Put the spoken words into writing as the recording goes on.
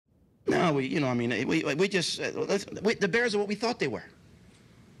No, we just the Bears are what we thought they were.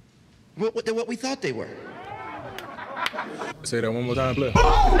 They're what we thought they were. Say that one more time, play.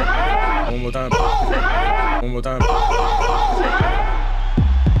 One more time. One more time.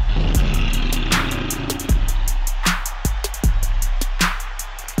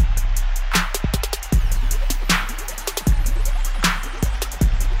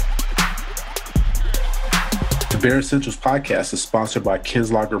 The Bear Essentials podcast is sponsored by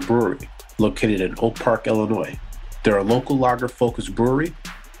Ken's Lager Brewery, located in Oak Park, Illinois. They're a local lager-focused brewery.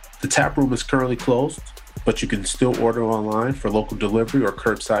 The tap room is currently closed, but you can still order online for local delivery or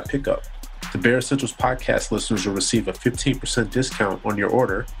curbside pickup. The Bear Essentials podcast listeners will receive a 15% discount on your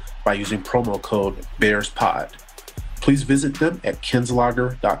order by using promo code BEARSPOD. Please visit them at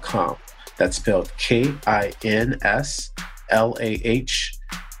kenslager.com. That's spelled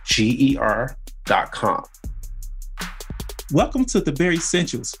KINSLAHGER.com. Welcome to the Bear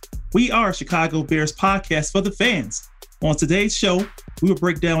Essentials. We are a Chicago Bears podcast for the fans. On today's show, we will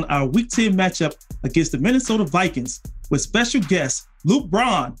break down our Week 10 matchup against the Minnesota Vikings with special guest Luke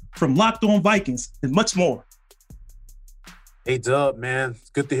Braun from Locked On Vikings and much more. Hey, Dub, man. It's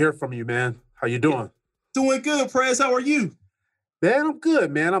good to hear from you, man. How you doing? Doing good, Prez. How are you? Man, I'm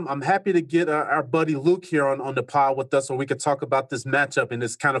good, man. I'm happy to get our buddy Luke here on the pod with us so we could talk about this matchup. And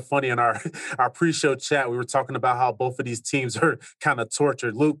it's kind of funny in our pre-show chat, we were talking about how both of these teams are kind of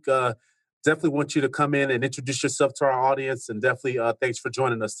tortured. Luke, definitely want you to come in and introduce yourself to our audience. And definitely thanks for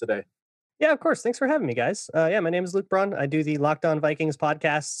joining us today. Yeah, of course. Thanks for having me, guys. My name is Luke Braun. I do the Locked On Vikings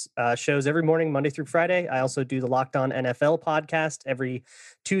podcasts shows every morning, Monday through Friday. I also do the Locked On NFL podcast every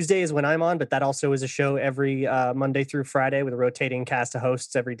Tuesday is when I'm on, but that also is a show every Monday through Friday with a rotating cast of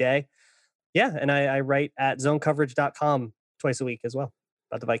hosts every day. Yeah, and I write at zonecoverage.com twice a week as well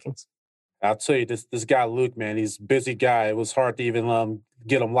about the Vikings. I'll tell you, this guy, Luke, man, he's a busy guy. It was hard to even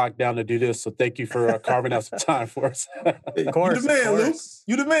get him locked down to do this. So thank you for carving out some time for us. Of course. You the man, Luke.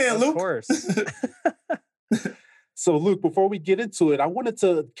 You the man, Luke. Of course. So, Luke, before we get into it, I wanted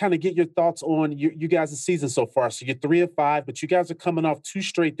to kind of get your thoughts on you guys' season so far. So you're 3-5, but you guys are coming off 2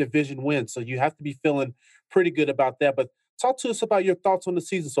 straight division wins. So you have to be feeling pretty good about that. But talk to us about your thoughts on the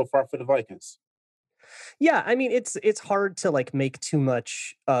season so far for the Vikings. Yeah, I mean, it's hard to make too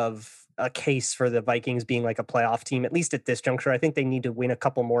much of a case for the Vikings being like a playoff team, at least at this juncture. I think they need to win a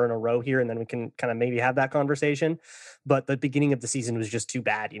couple more in a row here, and then we can kind of maybe have that conversation. But the beginning of the season was just too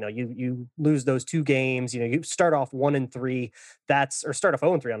bad. You lose those 2 games, you start off 1-3, or start off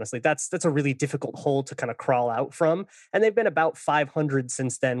 0-3, honestly. That's a really difficult hole to kind of crawl out from. And they've been about 500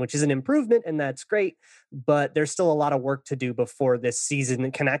 since then, which is an improvement, and that's great. But there's still a lot of work to do before this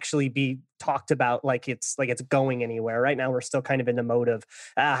season can actually be talked about like it's going anywhere. Right now, we're still kind of in the mode of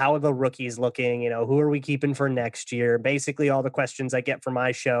how are the rookies looking? Who are we keeping for next year? Basically, all the questions I get for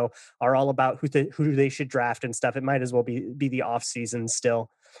my show are all about who they should draft and stuff. It might as well be the off season still.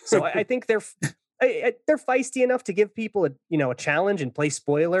 So I think they're feisty enough to give people a challenge and play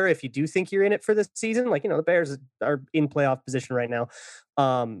spoiler if you do think you're in it for this season. The Bears are in playoff position right now,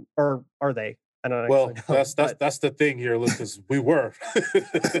 or are they? I don't know. Well, that's the thing here, Lucas. We were.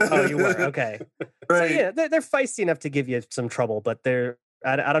 Oh, you were. Okay. Right. So yeah, they're feisty enough to give you some trouble, but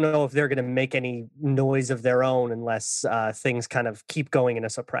I don't know if they're going to make any noise of their own unless things kind of keep going in a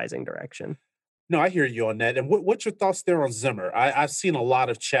surprising direction. No, I hear you on that. And what's your thoughts there on Zimmer? I've seen a lot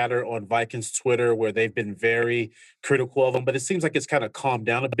of chatter on Vikings Twitter where they've been very critical of him, but it seems like it's kind of calmed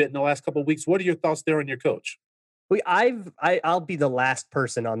down a bit in the last couple of weeks. What are your thoughts there on your coach? I'll be the last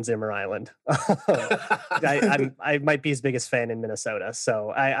person on Zimmer Island. I might be his biggest fan in Minnesota,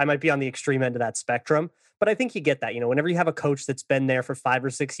 so I might be on the extreme end of that spectrum. But I think you get that. Whenever you have a coach that's been there for 5 or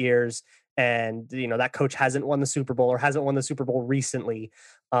 6 years, and that coach hasn't won the Super Bowl or hasn't won the Super Bowl recently,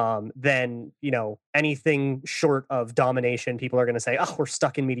 then anything short of domination, people are going to say, "Oh, we're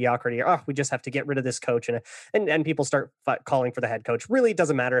stuck in mediocrity," or "Oh, we just have to get rid of this coach," and people start calling for the head coach. Really, it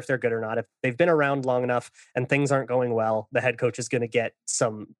doesn't matter if they're good or not. If they've been around long enough and things aren't going well, the head coach is going to get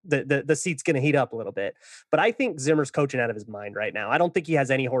the seat's going to heat up a little bit. But I think Zimmer's coaching out of his mind right now. I don't think he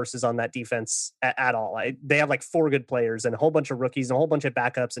has any horses on that defense at all. They have 4 good players and a whole bunch of rookies and a whole bunch of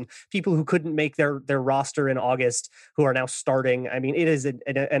backups and people who couldn't make their roster in August who are now starting. I mean, it is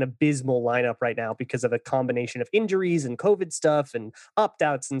an abysmal lineup right now because of a combination of injuries and COVID stuff and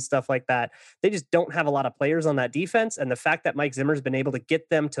opt-outs and stuff like that. They just don't have a lot of players on that defense. And the fact that Mike Zimmer's been able to get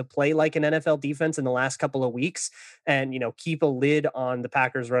them to play like an NFL defense in the last couple of weeks and, keep a lid on the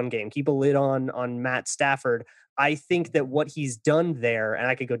Packers run game, keep a lid on Matt Stafford. I think that what he's done there, and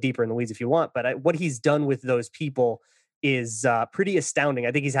I could go deeper in the weeds if you want, but what he's done with those people is pretty astounding.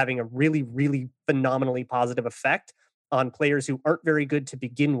 I think he's having a really, really phenomenally positive effect. on players who aren't very good to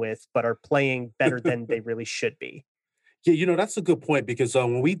begin with, but are playing better than they really should be. Yeah, that's a good point because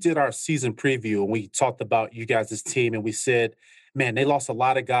when we did our season preview and we talked about you guys' team and we said, man, they lost a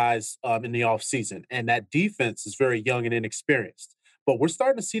lot of guys in the offseason and that defense is very young and inexperienced. But we're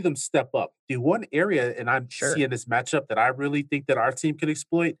starting to see them step up. The one area, and I'm seeing this matchup that I really think that our team can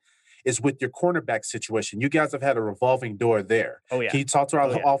exploit is with your cornerback situation. You guys have had a revolving door there. Oh, yeah. Can you talk to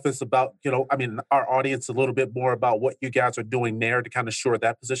our offense about, our audience a little bit more about what you guys are doing there to kind of shore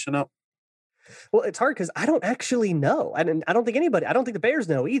that position up? Well, it's hard because I don't actually know. I don't think the Bears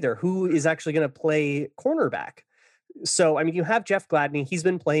know either who is actually going to play cornerback. So, I mean, you have Jeff Gladney. He's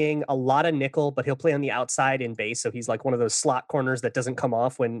been playing a lot of nickel, but he'll play on the outside in base. So he's like one of those slot corners that doesn't come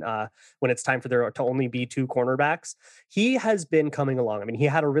off when it's time for there to only be two cornerbacks. He has been coming along. I mean, he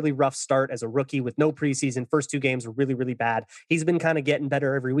had a really rough start as a rookie with no preseason. First two games were really, really bad. He's been kind of getting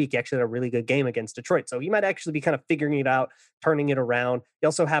better every week. He actually had a really good game against Detroit. So he might actually be kind of figuring it out, turning it around. You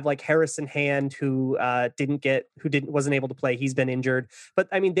also have like Harrison Hand, who wasn't able to play. He's been injured. But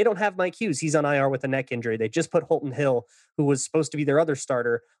I mean, they don't have Mike Hughes. He's on IR with a neck injury. They just put Holton Hill, who was supposed to be their other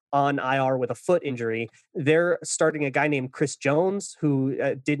starter, on IR with a foot injury. They're starting a guy named Chris Jones,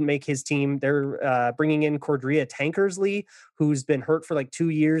 who didn't make his team. They're bringing in Cordrea Tankersley, who's been hurt for like 2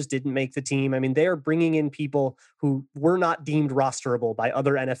 years, didn't make the team. I mean, they are bringing in people who were not deemed rosterable by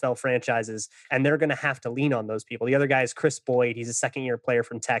other NFL franchises, and they're going to have to lean on those people. The other guy is Chris Boyd. He's a second-year player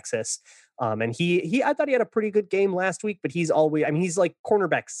from Texas. And I thought he had a pretty good game last week, but he's like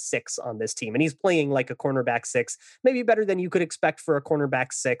cornerback 6 on this team, and he's playing like a cornerback 6, maybe better than you could expect for a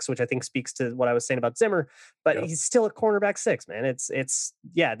cornerback 6, which I think speaks to what I was saying about Zimmer, but he's still a cornerback 6, man.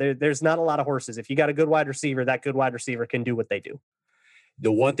 There's not a lot of horses. If you got a good wide receiver, that good wide receiver can do what they do.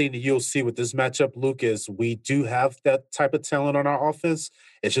 The one thing that you'll see with this matchup, Luke, is we do have that type of talent on our offense.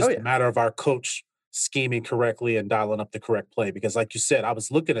 It's just a matter of our coach scheming correctly and dialing up the correct play. Because like you said, I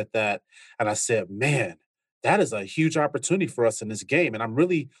was looking at that and I said, man, that is a huge opportunity for us in this game. And I'm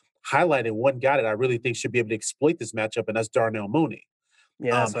really highlighting one guy that I really think should be able to exploit this matchup, and that's Darnell Mooney.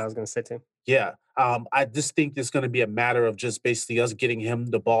 Yeah, that's what I was going to say too. Yeah. I just think it's going to be a matter of just basically us getting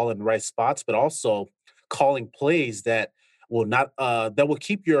him the ball in the right spots, but also calling plays that will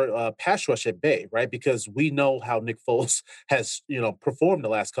keep your pass rush at bay, right? Because we know how Nick Foles has, performed the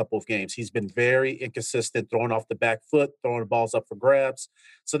last couple of games. He's been very inconsistent, throwing off the back foot, throwing the balls up for grabs.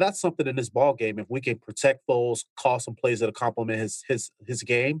 So that's something in this ball game. If we can protect Foles, call some plays that'll complement his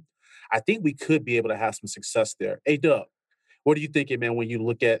game, I think we could be able to have some success there. Hey, Doug, what are you thinking, man, when you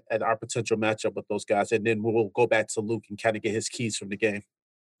look at our potential matchup with those guys? And then we'll go back to Luke and kind of get his keys from the game.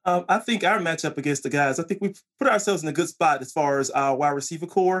 I think our matchup against the guys, I think we've put ourselves in a good spot as far as our wide receiver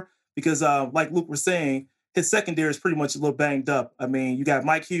core because, like Luke was saying, his secondary is pretty much a little banged up. I mean, you got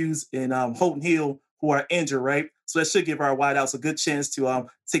Mike Hughes and Holton Hill who are injured, right? So that should give our wideouts a good chance to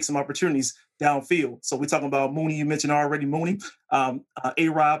take some opportunities downfield. So we're talking about Mooney. You mentioned already Mooney,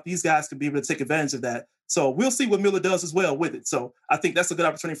 A-Rob. These guys could be able to take advantage of that. So we'll see what Miller does as well with it. So I think that's a good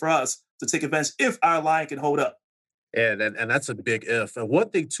opportunity for us to take advantage if our line can hold up. And that's a big if. And one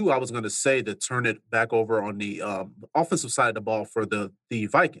thing, too, I was going to say to turn it back over on the offensive side of the ball for the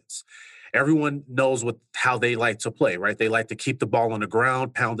Vikings. Everyone knows how they like to play, right? They like to keep the ball on the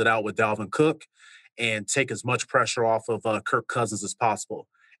ground, pound it out with Dalvin Cook, and take as much pressure off of Kirk Cousins as possible.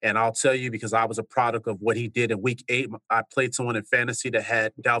 And I'll tell you, because I was a product of what he did in Week 8, I played someone in fantasy that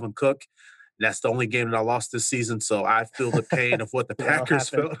had Dalvin Cook. That's the only game that I lost this season, so I feel the pain of what the Packers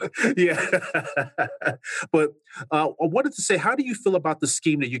felt. Yeah. But I wanted to say, how do you feel about the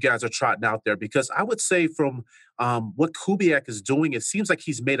scheme that you guys are trotting out there? Because I would say from what Kubiak is doing, it seems like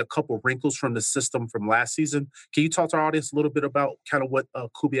he's made a couple wrinkles from the system from last season. Can you talk to our audience a little bit about kind of what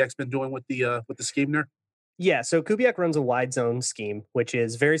Kubiak's been doing with the scheme there? Yeah, so Kubiak runs a wide zone scheme, which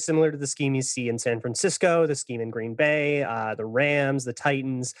is very similar to the scheme you see in San Francisco, the scheme in Green Bay, the Rams, the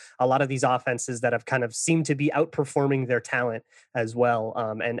Titans, a lot of these offenses that have kind of seemed to be outperforming their talent as well.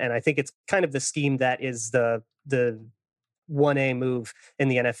 And I think it's kind of the scheme that is the 1A move in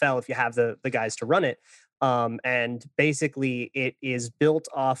the NFL if you have the guys to run it. And basically it is built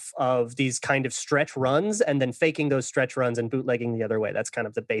off of these kind of stretch runs and then faking those stretch runs and bootlegging the other way. That's kind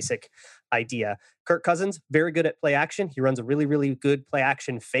of the basic idea. Kirk Cousins, very good at play action. He runs a really, really good play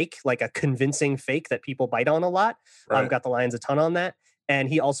action fake, like a convincing fake that people bite on a lot. Right. Got the Lions a ton on that. And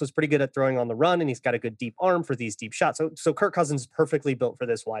he also is pretty good at throwing on the run, and he's got a good deep arm for these deep shots. So Kirk Cousins is perfectly built for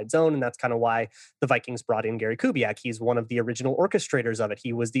this wide zone, and that's kind of why the Vikings brought in Gary Kubiak. He's one of the original orchestrators of it.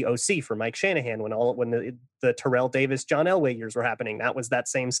 He was the OC for Mike Shanahan when the Terrell Davis, John Elway years were happening. That was that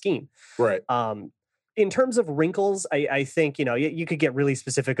same scheme. Right. In terms of wrinkles, I think, you could get really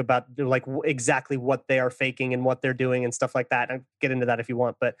specific about like exactly what they are faking and what they're doing and stuff like that. I'll get into that if you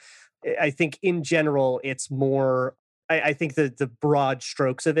want. But I think in general, it's more, I think the broad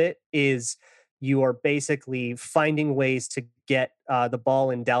strokes of it is you are basically finding ways to get the ball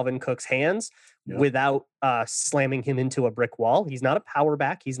in Dalvin Cook's hands without slamming him into a brick wall. He's not a power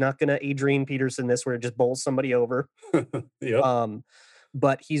back. He's not going to Adrian Peterson this where it just bowls somebody over.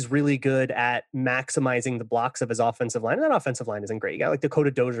 But he's really good at maximizing the blocks of his offensive line. And that offensive line isn't great. You got like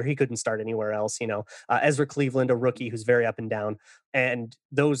Dakota Dozier. He couldn't start anywhere else. Ezra Cleveland, a rookie who's very up and down. And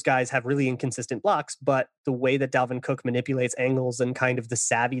those guys have really inconsistent blocks. But the way that Dalvin Cook manipulates angles and kind of the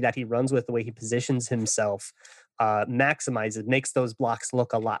savvy that he runs with, the way he positions himself, maximizes, makes those blocks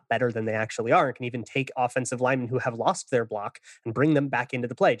look a lot better than they actually are, and can even take offensive linemen who have lost their block and bring them back into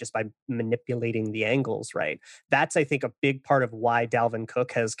the play just by manipulating the angles, right? That's, I think, a big part of why Dalvin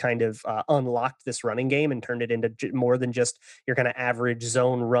Cook has kind of unlocked this running game and turned it into more than just your kind of average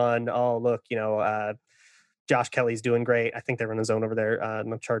zone run. Oh, look, Josh Kelly's doing great. I think they run a zone over there in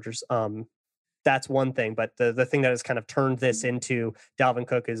the Chargers. That's one thing. But the thing that has kind of turned this into Dalvin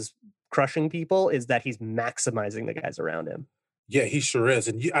Cook is crushing people is that he's maximizing the guys around him. Yeah, he sure is.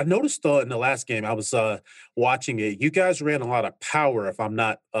 And I noticed in the last game, I was watching it, you guys ran a lot of power, if I'm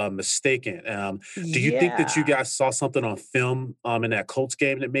not mistaken. Do you think that you guys saw something on film in that Colts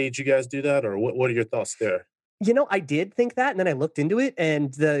game that made you guys do that? Or what are your thoughts there? I did think that, and then I looked into it,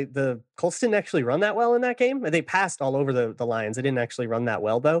 and the Colts didn't actually run that well in that game. They passed all over the Lions. They didn't actually run that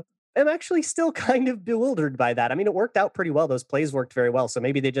well, though. I'm actually still kind of bewildered by that. I mean, it worked out pretty well. Those plays worked very well. So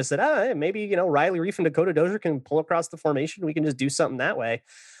maybe they just said, maybe, Riley Reef and Dakota Dozier can pull across the formation. We can just do something that way.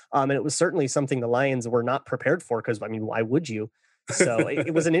 And it was certainly something the Lions were not prepared for because, why would you? So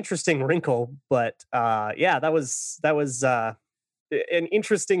it was an interesting wrinkle. But that was an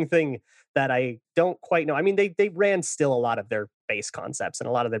interesting thing that I don't quite know. I mean, they ran still a lot of their base concepts, and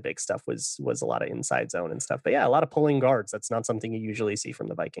a lot of their big stuff was a lot of inside zone and stuff. But yeah, a lot of pulling guards. That's not something you usually see from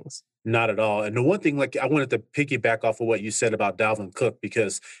the Vikings. Not at all. And the one thing, I wanted to piggyback off of what you said about Dalvin Cook,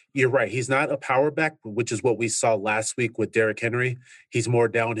 because you're right. He's not a power back, which is what we saw last week with Derrick Henry. He's more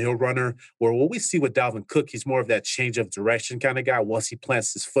downhill runner, where what we see with Dalvin Cook, he's more of that change of direction kind of guy. Once he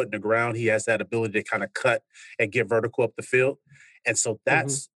plants his foot in the ground, he has that ability to kind of cut and get vertical up the field. And so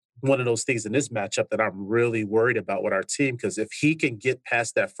that's one of those things in this matchup that I'm really worried about with our team, because if he can get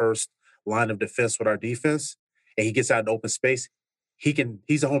past that first line of defense with our defense and he gets out in open space,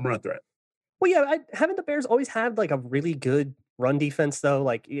 he's a home run threat. Well, yeah, haven't the Bears always had like a really good run defense though?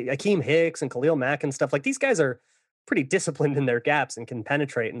 Like Akeem Hicks and Khalil Mack and stuff. Like these guys are pretty disciplined in their gaps and can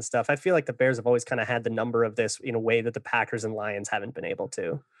penetrate and stuff. I feel like the Bears have always kind of had the number of this in a way that the Packers and Lions haven't been able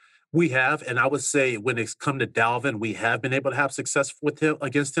to. We have, and I would say when it's come to Dalvin, we have been able to have success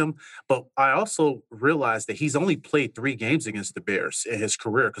against him. But I also realized that he's only played 3 games against the Bears in his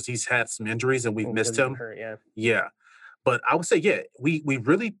career because he's had some injuries and we've missed him. Hurt, yeah. But I would say, we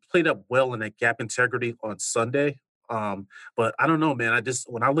really played up well in that gap integrity on Sunday. But I don't know, man.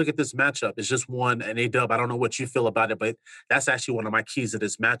 When I look at this matchup, it's just one, and A-Dub, I don't know what you feel about it, but that's actually one of my keys to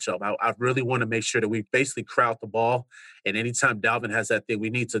this matchup. I really want to make sure that we basically crowd the ball, and anytime Dalvin has that thing, we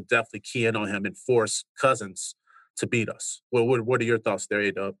need to definitely key in on him and force Cousins to beat us. Well, what are your thoughts there,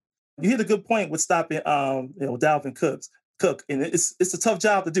 A-Dub? You hit a good point with stopping Dalvin Cook, and it's a tough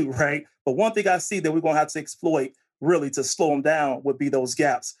job to do, right? But one thing I see that we're going to have to exploit really to slow him down would be those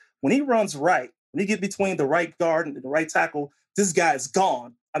gaps. When he runs right, when you get between the right guard and the right tackle, this guy is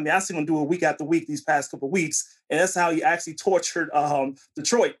gone. I mean, I've seen him do it week after week these past couple of weeks, and that's how he actually tortured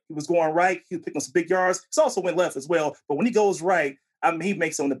Detroit. He was going right. He was picking some big yards. He also went left as well. But when he goes right, he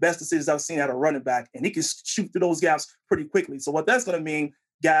makes some of the best decisions I've seen out of running back, and he can shoot through those gaps pretty quickly. So what that's going to mean,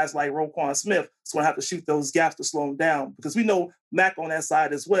 guys like Roquan Smith is going to have to shoot those gaps to slow him down, because we know Mac on that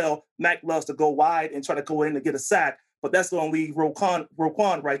side as well. Mac loves to go wide and try to go in to get a sack. But that's going to leave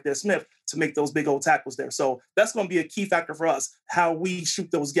Roquan right there, Smith, to make those big old tackles there. So that's going to be a key factor for us, how we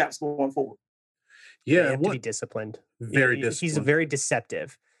shoot those gaps going forward. Yeah, you have to be disciplined. Very disciplined. He's very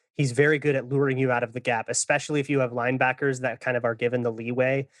deceptive. He's very good at luring you out of the gap, especially if you have linebackers that kind of are given the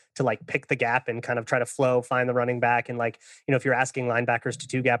leeway to like pick the gap and kind of try to flow, find the running back. And if you're asking linebackers to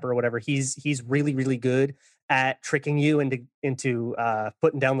 2-gap or whatever, he's really, really good at tricking you into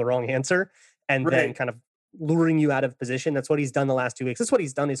putting down the wrong answer and then kind of luring you out of position. That's what he's done the last 2 weeks. That's what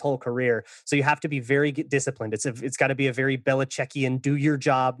he's done his whole career. So you have to be very disciplined. It's got to be a very Belichickian, do your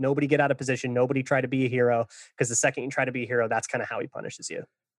job. Nobody get out of position. Nobody try to be a hero, because the second you try to be a hero, that's kind of how he punishes you.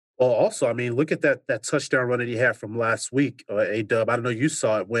 Well, also, I mean, look at that touchdown run that he had from last week, A-Dub. I don't know, you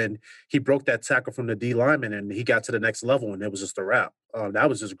saw it when he broke that tackle from the D lineman and he got to the next level and it was just a wrap. That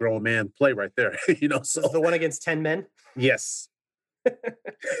was just grown man play right there. So The one against 10 men. yes.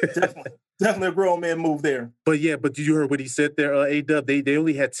 Definitely a grown man move there. But did you hear what he said there, A-Dub? They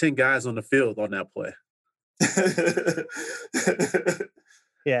only had 10 guys on the field on that play.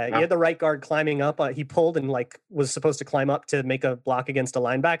 Yeah, he had the right guard climbing up. He pulled and was supposed to climb up to make a block against a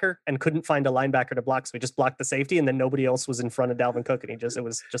linebacker and couldn't find a linebacker to block. So he just blocked the safety, and then nobody else was in front of Dalvin Cook, and it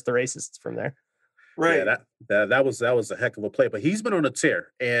was just the racists from there. Right. Yeah, that was a heck of a play. But he's been on a tear,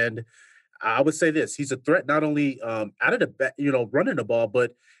 and I would say this: he's a threat not only out of the back, running the ball,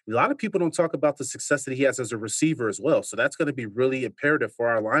 but a lot of people don't talk about the success that he has as a receiver as well. So that's going to be really imperative for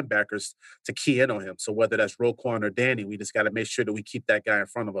our linebackers to key in on him. So whether that's Roquan or Danny, we just got to make sure that we keep that guy in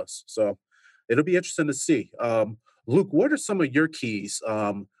front of us. So it'll be interesting to see. Luke, what are some of your keys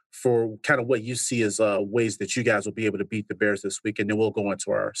for kind of what you see as ways that you guys will be able to beat the Bears this week? And then we'll go into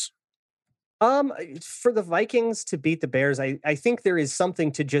ours. For the Vikings to beat the Bears, I think there is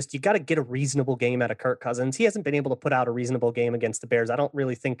something to you got to get a reasonable game out of Kirk Cousins. He hasn't been able to put out a reasonable game against the Bears. I don't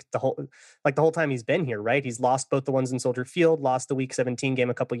really think the whole time he's been here, right? He's lost both the ones in Soldier Field, lost the Week 17 game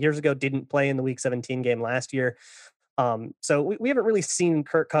a couple years ago, didn't play in the Week 17 game last year. So we haven't really seen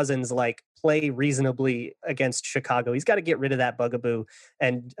Kirk Cousins play reasonably against Chicago. He's got to get rid of that bugaboo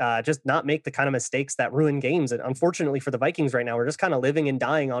and just not make the kind of mistakes that ruin games. And unfortunately for the Vikings right now, we're just kind of living and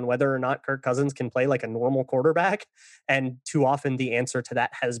dying on whether or not Kirk Cousins can play like a normal quarterback. And too often the answer to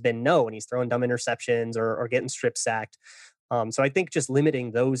that has been no. And he's throwing dumb interceptions or getting strip sacked. So I think just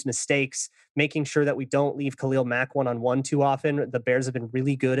limiting those mistakes, making sure that we don't leave Khalil Mack one-on-one too often. The Bears have been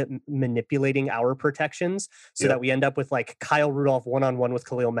really good at manipulating our protections so that we end up with Kyle Rudolph one-on-one with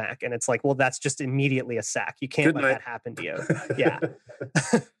Khalil Mack. And it's well, that's just immediately a sack. You can't let that happen to you. Yeah.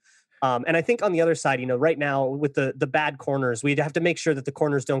 And I think on the other side, right now with the bad corners, we'd have to make sure that the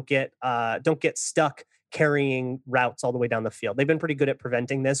corners don't get stuck carrying routes all the way down the field. They've been pretty good at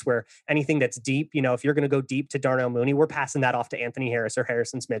preventing this, where anything that's deep, if you're going to go deep to Darnell Mooney, we're passing that off to Anthony Harris or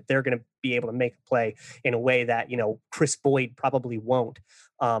Harrison Smith. They're going to be able to make a play in a way that, Chris Boyd probably won't.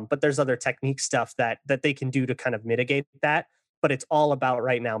 But there's other technique stuff that they can do to kind of mitigate that. But it's all about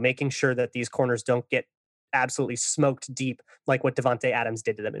right now making sure that these corners don't get absolutely smoked deep like what Devontae Adams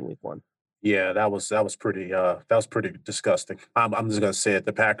did to them in Week 1. Yeah, that was pretty disgusting. I'm just gonna say it.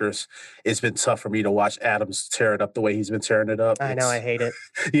 The Packers, it's been tough for me to watch Adams tear it up the way he's been tearing it up. I know, I hate it.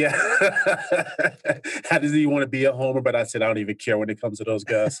 Yeah. How does he want to be a homer? But I said I don't even care when it comes to those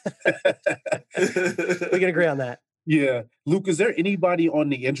guys. We can agree on that. Yeah. Luke, is there anybody on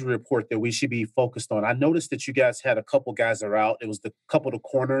the injury report that we should be focused on? I noticed that you guys had a couple guys that are out. It was the couple of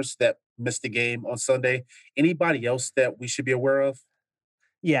corners that missed the game on Sunday. Anybody else that we should be aware of?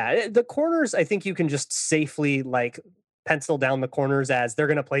 Yeah, the corners, I think you can just safely pencil down the corners as they're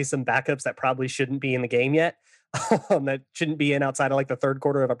going to play some backups that probably shouldn't be in the game yet. That shouldn't be in outside of the third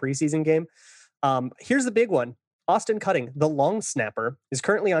quarter of a preseason game. Here's the big one. Austin Cutting, the long snapper, is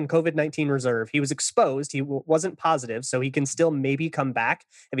currently on COVID-19 reserve. He was exposed. He wasn't positive, so he can still maybe come back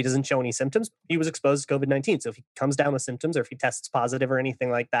if he doesn't show any symptoms. He was exposed to COVID-19. So if he comes down with symptoms or if he tests positive or anything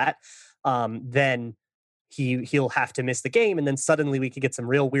like that, then he'll have to miss the game. And then suddenly we could get some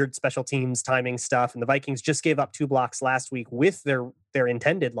real weird special teams timing stuff. And the Vikings just gave up 2 blocks last week with their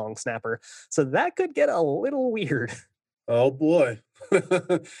intended long snapper. So that could get a little weird. Oh boy.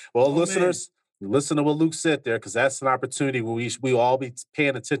 Well, listeners, listen to what Luke said there, because that's an opportunity where we'll all be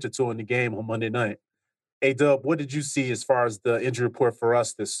paying attention to in the game on Monday night. Hey, Dub, what did you see as far as the injury report for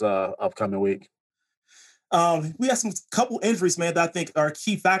us this upcoming week? We have some couple injuries, man, that I think are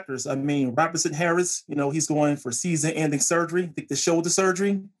key factors. I mean, Robertson Harris, he's going for season-ending surgery, I think the shoulder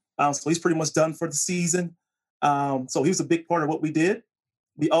surgery. So he's pretty much done for the season. So he was a big part of what we did.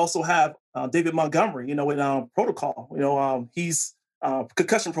 We also have David Montgomery, in protocol. He's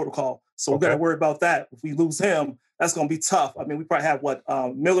concussion protocol. So we're going to worry about that. If we lose him, that's going to be tough. I mean, we probably have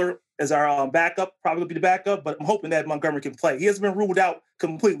Miller as our backup, probably be the backup, but I'm hoping that Montgomery can play. He hasn't been ruled out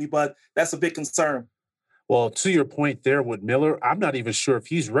completely, but that's a big concern. Well, to your point there with Miller, I'm not even sure if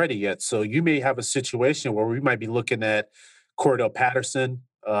he's ready yet. So you may have a situation where we might be looking at Cordell Patterson.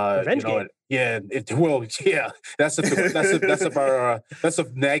 Game. That's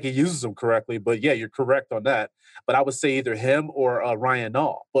if Nagy uses him correctly. But yeah, you're correct on that. But I would say either him or Ryan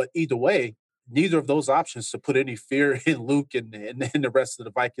Nall. But either way, neither of those options to put any fear in Luke and the rest of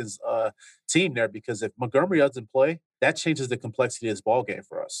the Vikings team there, because if Montgomery doesn't play, that changes the complexity of this ball game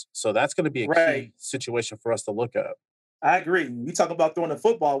for us. So that's going to be a key situation for us to look at. I agree. We talk about throwing the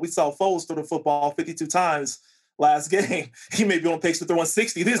football. We saw Foles throw the football 52 times last game. He may be on pace to throw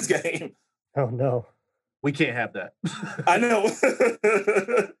 160 this game. Oh, no. We can't have that. I know.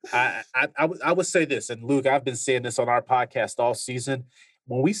 I would say this, and Luke, I've been saying this on our podcast all season.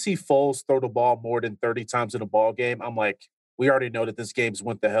 When we see Foles throw the ball more than 30 times in a ball game, I'm like, we already know that this game's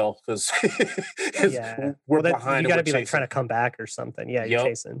went to hell because Yeah. we're Well, behind. you got to and be we're like trying to come back or something. Yeah, you're Yep.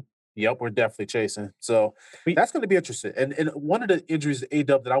 chasing. Yep, we're definitely chasing. So We- that's going to be interesting. And one of the injuries to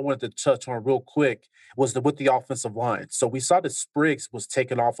A-Dub that I wanted to touch on real quick was with the offensive line. So we saw that Spriggs was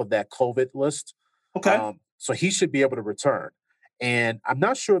taken off of that COVID list. Okay. So he should be able to return. And I'm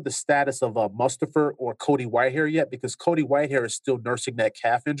not sure of the status of Mustafa or Cody Whitehair yet because Cody Whitehair is still nursing that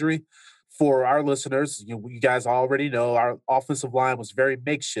calf injury. For our listeners, you guys already know our offensive line was very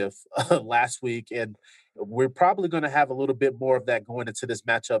makeshift last week, and we're probably going to have a little bit more of that going into this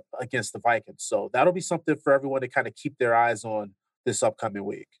matchup against the Vikings. So that'll be something for everyone to kind of keep their eyes on this upcoming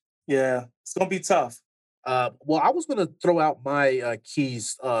week. Yeah, it's gonna be tough. Well, I was going to throw out my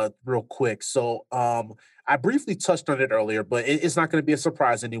keys real quick. So I briefly touched on it earlier, but it's not going to be a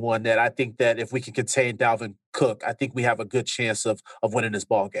surprise to anyone that I think that if we can contain Dalvin Cook, I think we have a good chance of winning this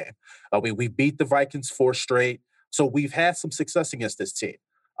ball game. We beat the Vikings 4 straight, so we've had some success against this team.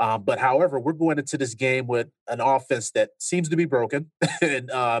 But however, we're going into this game with an offense that seems to be broken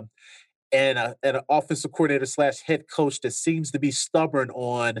and an offensive coordinator / head coach that seems to be stubborn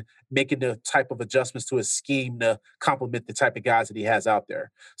on making the type of adjustments to his scheme to complement the type of guys that he has out there.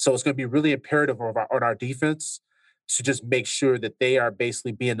 So it's going to be really imperative on our defense to just make sure that they are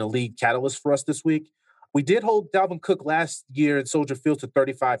basically being the lead catalyst for us this week. We did hold Dalvin Cook last year in Soldier Field to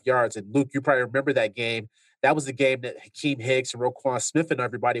 35 yards. And Luke, you probably remember that game. That was the game that Hakeem Hicks and Roquan Smith and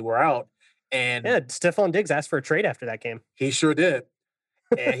everybody were out. And Yeah, Stephon Diggs asked for a trade after that game. he sure did.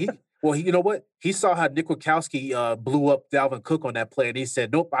 And you know what? He saw how Nick Wachowski blew up Dalvin Cook on that play, and he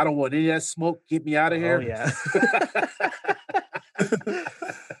said, "Nope, I don't want any of that smoke. Get me out of here." Oh, yeah.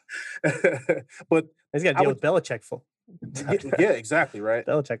 But He's got to deal with Belichick full. yeah, exactly right.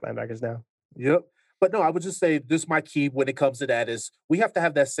 Belichick linebackers now. Yep. But no, I would just say this my key when it comes to that is we have to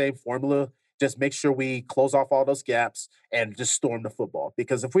have that same formula. Just make sure we close off all those gaps and just storm the football.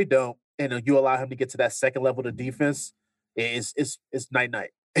 Because if we don't, and you allow him to get to that second level of defense, it's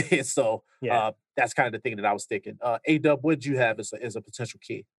night. So Yeah. that's kind of the thing that I was thinking. A-Dub, what did you have as a potential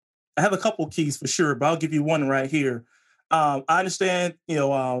key? I have a couple keys for sure, but I'll give you one right here. I understand,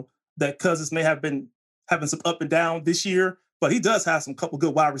 that Cousins may have been having some up and down this year, but he does have some couple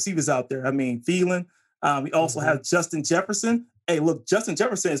good wide receivers out there. I mean, Thielen. We also have Justin Jefferson. Hey, look, Justin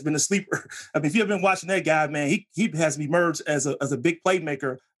Jefferson has been a sleeper. I mean, if you've been watching that guy, man, he has emerged as a big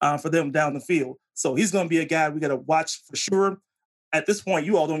playmaker for them down the field. So he's going to be a guy we got to watch for sure. At this point,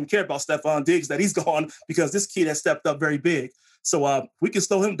 you all don't even care about Stephon Diggs that he's gone because this kid has stepped up very big. So we can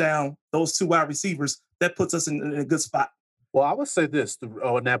slow him down, those 2 wide receivers. That puts us in a good spot. Well, I would say this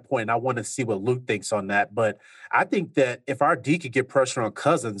on that point. I want to see what Luke thinks on that. But I think that if our D could get pressure on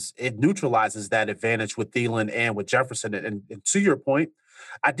Cousins, it neutralizes that advantage with Thielen and with Jefferson. And to your point,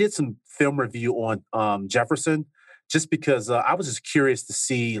 I did some film review on Jefferson just because I was just curious to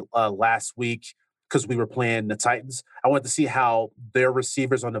see last week because we were playing the Titans. I wanted to see how their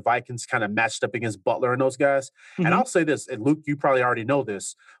receivers on the Vikings kind of matched up against Butler and those guys. Mm-hmm. And I'll say this, and Luke, you probably already know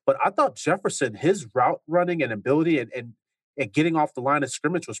this, but I thought Jefferson, his route running and ability and getting off the line of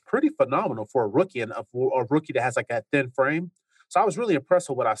scrimmage was pretty phenomenal for a rookie and for a rookie that has like a thin frame. So I was really impressed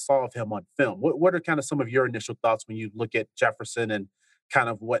with what I saw of him on film. What are kind of some of your initial thoughts when you look at Jefferson and kind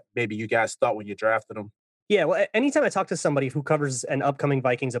of what maybe you guys thought when you drafted him? Yeah, well, anytime I talk to somebody who covers an upcoming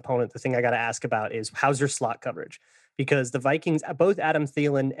Vikings opponent, the thing I got to ask about is how's your slot coverage? Because the Vikings, both Adam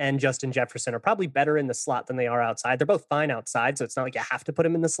Thielen and Justin Jefferson, are probably better in the slot than they are outside. They're both fine outside, so it's not like you have to put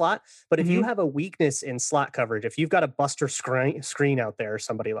them in the slot. But if you have a weakness in slot coverage, if you've got a buster screen out there or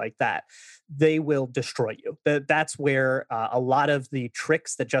somebody like that, they will destroy you. That's where a lot of the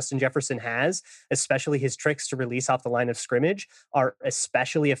tricks that Justin Jefferson has, especially his tricks to release off the line of scrimmage, are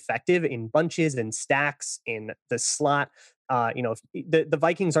especially effective in bunches and stacks in the slot. If the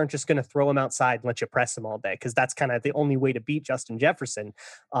Vikings aren't just going to throw him outside and let you press him all day, because that's kind of the only way to beat Justin Jefferson.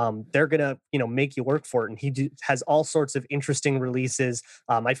 They're going to, make you work for it. And he has all sorts of interesting releases.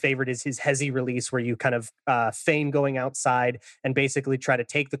 My favorite is his hezzy release, where you kind of feign going outside and basically try to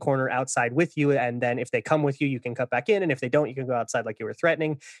take the corner outside with you. And then if they come with you, you can cut back in. And if they don't, you can go outside like you were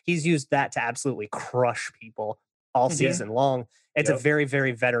threatening. He's used that to absolutely crush people all season long. It's a very,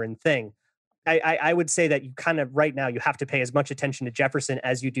 very veteran thing. I would say that you kind of right now you have to pay as much attention to Jefferson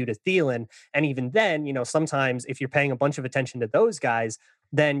as you do to Thielen. And even then, sometimes if you're paying a bunch of attention to those guys,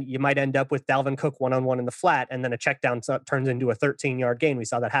 then you might end up with Dalvin Cook one-on-one in the flat, and then a check down turns into a 13-yard gain. We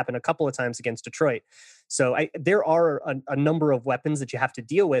saw that happen a couple of times against Detroit. So there are a number of weapons that you have to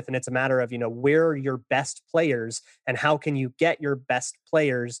deal with, and it's a matter of, where are your best players and how can you get your best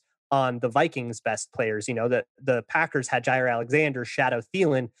players on the Vikings' best players. The Packers had Jair Alexander shadow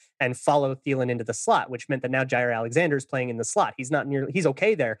Thielen and follow Thielen into the slot, which meant that now Jair Alexander is playing in the slot. He's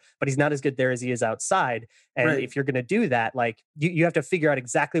okay there, but he's not as good there as he is outside. And Right. if you're going to do that, like you have to figure out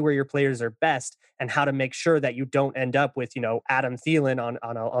exactly where your players are best and how to make sure that you don't end up with, Adam Thielen on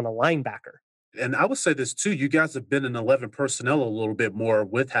a linebacker. And I would say this too. You guys have been in 11 personnel a little bit more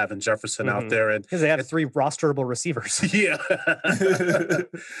with having Jefferson out there, and Because they have 3 rosterable receivers. yeah.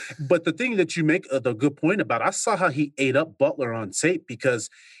 But the thing that you make the good point about, I saw how he ate up Butler on tape, because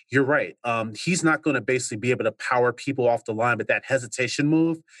you're right. He's not going to basically be able to power people off the line, but that hesitation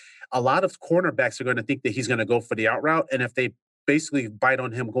move, a lot of cornerbacks are going to think that he's going to go for the out route, and if they basically bite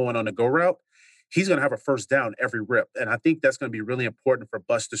on him going on a go route, he's going to have a first down every rip. And I think that's going to be really important for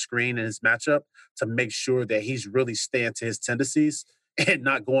Buster Screen in his matchup to make sure that he's really staying to his tendencies and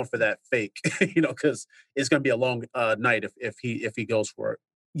not going for that fake, because it's going to be a long night if he goes for it.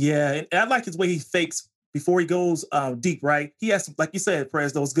 Yeah, and I like his way he fakes before he goes deep, right? He has, like you said,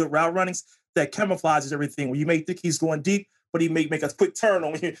 Perez, those good route runnings that camouflages everything. Where you may think he's going deep, but he may make a quick turn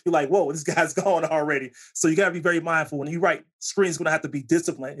on you. You're like, whoa, this guy's gone already. So you got to be very mindful. And you're right, Screen's going to have to be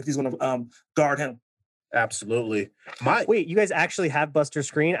disciplined if he's going to guard him. Absolutely. Wait, you guys actually have Buster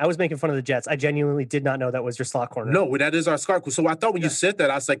Screen? I was making fun of the Jets. I genuinely did not know that was your slot corner. No, that is our slot. So I thought when you said that,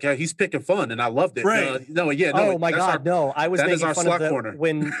 I was like, yeah, he's picking fun, and I loved it. Right. Oh my God, no! I was that making is our fun slot of corner.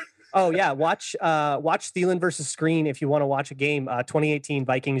 when. Oh yeah, watch Thielen versus Screen if you want to watch a game. 2018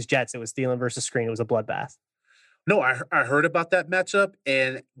 Vikings Jets. It was Thielen versus Screen. It was a bloodbath. No, I heard about that matchup,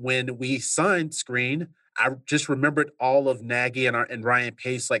 and when we signed Screen, I just remembered all of Nagy and Ryan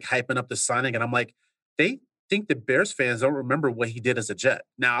Pace like hyping up the signing, and I'm like, they think the Bears fans don't remember what he did as a Jet.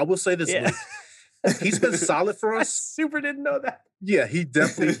 Now, I will say this, Yeah. Luke, he's been solid for I us. super didn't know that. Yeah, he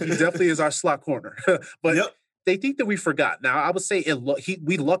definitely is our slot corner. But Yep. they think that we forgot. Now, I would say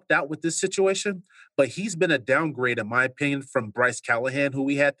we lucked out with this situation, but he's been a downgrade, in my opinion, from Bryce Callahan, who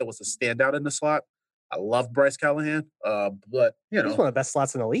we had that was a standout in the slot. I love Bryce Callahan, but He's one of the best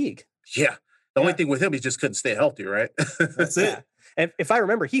slots in the league. yeah. The only Yeah. thing with him, he just couldn't stay healthy, right? That's it. Yeah. And if I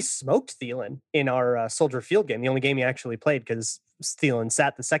remember, he smoked Thielen in our Soldier Field game, the only game he actually played, because Thielen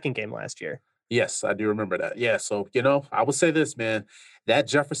sat the second game last year. Yes, I do remember that. Yeah, so, I would say this, man, that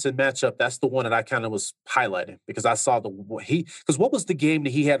Jefferson matchup, that's the one that I kind of was highlighting, because I saw because what was the game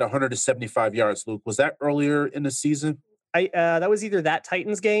that he had 175 yards, Luke? Was that earlier in the season? That was either that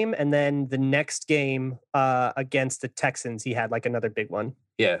Titans game, and then the next game against the Texans, he had like another big one.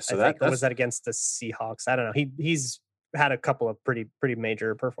 Yeah, so Or was that against the Seahawks? I don't know. He's had a couple of pretty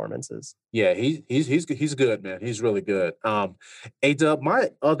major performances. Yeah, he's good, man. He's really good. A-Dub,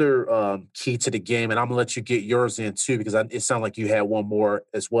 my other key to the game, and I'm gonna let you get yours in too, because it sounded like you had one more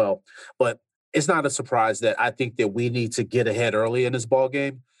as well. But it's not a surprise that I think that we need to get ahead early in this ball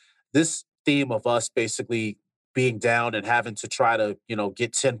game. This theme of us basically being down and having to try to,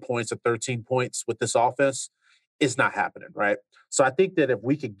 get 10 points or 13 points with this offense is not happening, right? So I think that if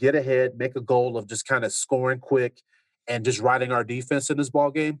we could get ahead, make a goal of just kind of scoring quick and just riding our defense in this ball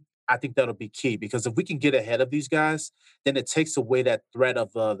game, I think that'll be key, because if we can get ahead of these guys, then it takes away that threat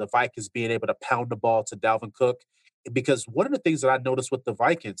of the Vikings being able to pound the ball to Dalvin Cook. Because one of the things that I noticed with the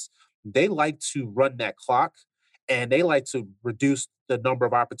Vikings, they like to run that clock, and they like to reduce the number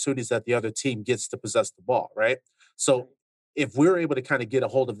of opportunities that the other team gets to possess the ball, right? So if we're able to kind of get a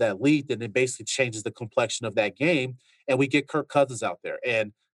hold of that lead, then it basically changes the complexion of that game, and we get Kirk Cousins out there.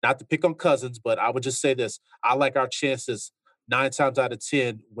 And not to pick on Cousins, but I would just say this. I like our chances 9 times out of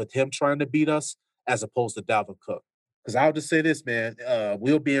 10 with him trying to beat us as opposed to Dalvin Cook. Because I'll just say this, man,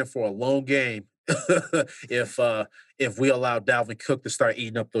 we'll be in for a long game if we allow Dalvin Cook to start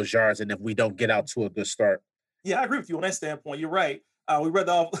eating up those yards, and if we don't get out to a good start. Yeah, I agree with you on that standpoint. You're right. We'd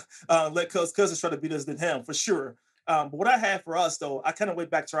rather let Cousins try to beat us than him, for sure. But what I had for us, though, I kind of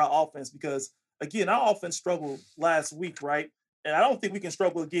went back to our offense because, again, our offense struggled last week, right? And I don't think we can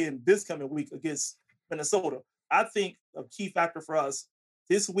struggle again this coming week against Minnesota. I think a key factor for us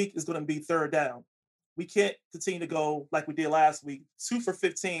this week is going to be third down. We can't continue to go like we did last week, 2 for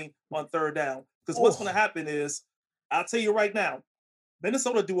 15 on third down. Because what's going to happen is, I'll tell you right now,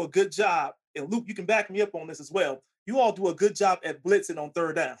 Minnesota do a good job, and Luke, you can back me up on this as well. You all do a good job at blitzing on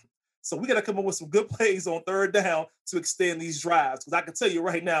third down. So we got to come up with some good plays on third down to extend these drives. Because I can tell you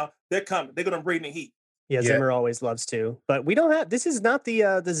right now, they're coming. They're going to bring the heat. Yeah, Zimmer always loves to, but we don't have. This is not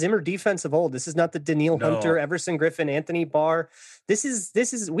the Zimmer defense of old. This is not the Daniil Hunter, Everson Griffin, Anthony Barr. This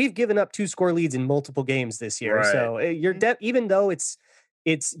is we've given up 2-score leads in multiple games this year. Right. So you're even though it's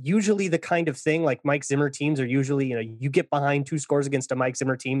usually the kind of thing like Mike Zimmer teams are usually, you get behind 2 scores against a Mike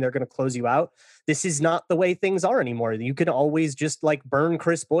Zimmer team, they're going to close you out. This is not the way things are anymore. You can always just like burn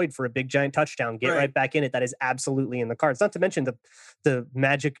Chris Boyd for a big giant touchdown, get right back in it. That is absolutely in the cards. Not to mention the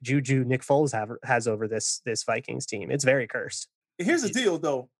magic juju Nick Foles has over this Vikings team. It's very cursed. Here's the deal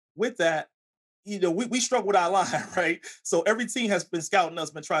though, with that, we struggle with our line, right? So every team has been scouting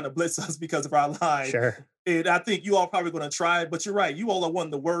us, been trying to blitz us because of our line. Sure. And I think you all probably going to try it, but you're right. You all are one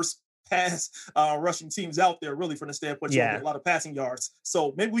of the worst pass rushing teams out there, really, from the standpoint you get a lot of passing yards.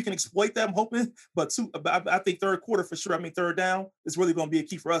 So maybe we can exploit that, I'm hoping. But I think third quarter for sure. Third down is really going to be a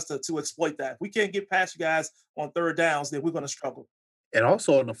key for us to exploit that. If we can't get past you guys on third downs, then we're going to struggle. And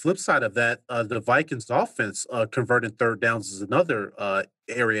also on the flip side of that, the Vikings offense converting third downs is another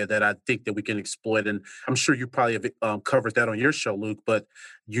area that I think that we can exploit. And I'm sure you probably have covered that on your show, Luke, but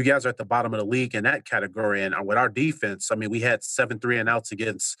you guys are at the bottom of the league in that category. And with our defense, we had 7 3-and-outs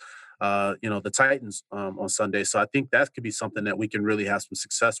against, the Titans on Sunday. So I think that could be something that we can really have some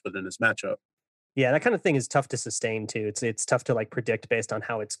success with in this matchup. Yeah, that kind of thing is tough to sustain too. It's tough to like predict based on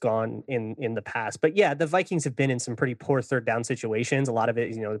how it's gone in the past. But yeah, the Vikings have been in some pretty poor third down situations. A lot of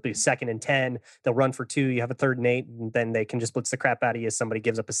it, it'll be 2nd and 10. They'll run for 2. You have a 3rd and 8, and then they can just blitz the crap out of you. Somebody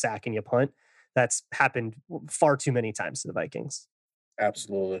gives up a sack and you punt. That's happened far too many times to the Vikings.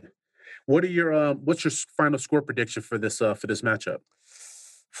 Absolutely. What are your what's your final score prediction for this matchup?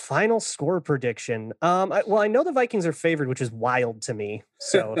 Final score prediction. I know the Vikings are favored, which is wild to me.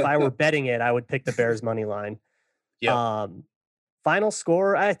 So if I were betting it, I would pick the Bears money line. Yeah. Final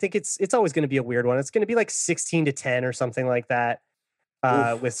score. I think it's always going to be a weird one. It's going to be like 16-10 or something like that,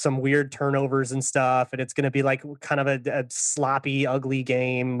 with some weird turnovers and stuff. And it's going to be like kind of a sloppy, ugly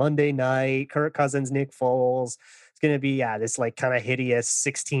game. Monday night, Kirk Cousins, Nick Foles. It's going to be this like kind of hideous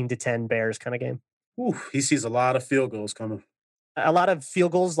 16-10 Bears kind of game. He sees a lot of field goals coming. A lot of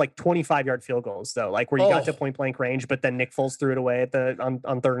field goals, like 25-yard field goals, though, like where you got to point blank range, but then Nick Foles threw it away at on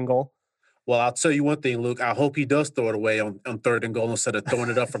 3rd and goal. Well, I'll tell you one thing, Luke. I hope he does throw it away on 3rd and goal instead of throwing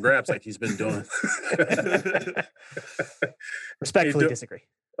it up for grabs like he's been doing. Respectfully disagree.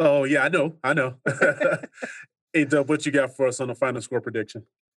 Oh, yeah, I know. Hey, Dub, what you got for us on the final score prediction?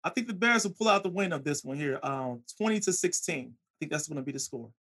 I think the Bears will pull out the win of this one here, 20-16. I think that's going to be the score.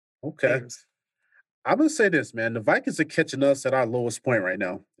 Okay. Bears. I'm going to say this, man. The Vikings are catching us at our lowest point right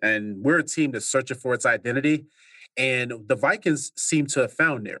now. And we're a team that's searching for its identity. And the Vikings seem to have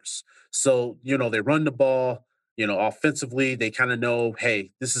found theirs. So, they run the ball, offensively. They kind of know,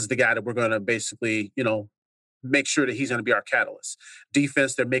 hey, this is the guy that we're going to basically, make sure that he's going to be our catalyst.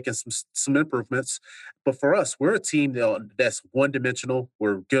 Defense, they're making some improvements. But for us, we're a team that's one-dimensional.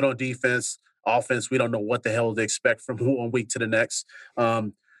 We're good on defense. Offense, we don't know what the hell to expect from one week to the next.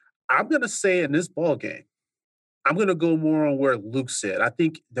 I'm going to say in this ball game, I'm going to go more on where Luke said. I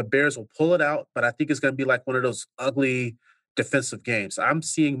think the Bears will pull it out, but I think it's going to be like one of those ugly defensive games. I'm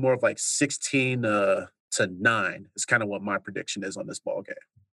seeing more of like 16 to 9 is kind of what my prediction is on this ball game.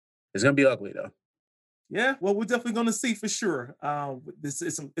 It's going to be ugly, though. Yeah, well, we're definitely going to see for sure. This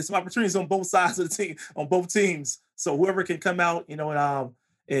is some opportunities on both sides of the team, on both teams. So whoever can come out,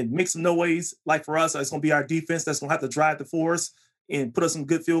 and make some noise, like for us, it's going to be our defense that's going to have to drive the force and put us in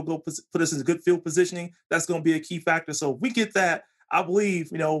good field positioning. That's going to be a key factor. So if we get that, I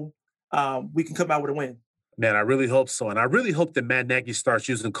believe, we can come out with a win. Man, I really hope so. And I really hope that Matt Nagy starts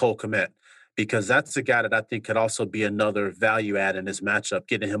using Cole Kmet, because that's a guy that I think could also be another value add in this matchup,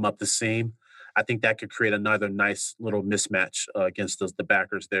 getting him up the seam. I think that could create another nice little mismatch against the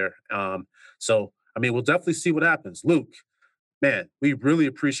backers there. We'll definitely see what happens. Luke, man, we really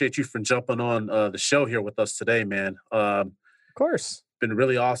appreciate you for jumping on the show here with us today, man. Of course. Been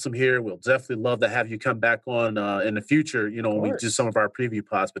really awesome here. We'll definitely love to have you come back on in the future, when we do some of our preview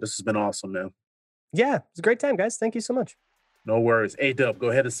pods, but this has been awesome, man. Yeah, it's a great time, guys. Thank you so much. No worries. A-Dub, go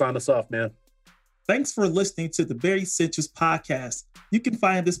ahead and sign us off, man. Thanks for listening to the Berry Essentials podcast. You can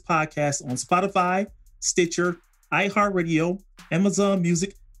find this podcast on Spotify, Stitcher, iHeartRadio, Amazon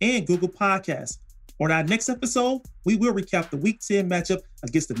Music, and Google Podcasts. On our next episode, we will recap the Week 10 matchup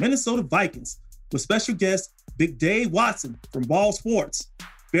against the Minnesota Vikings with special guest Big Dave Watson from Ball Sports.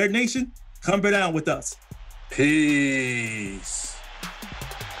 Bear Nation, come bear down with us. Peace.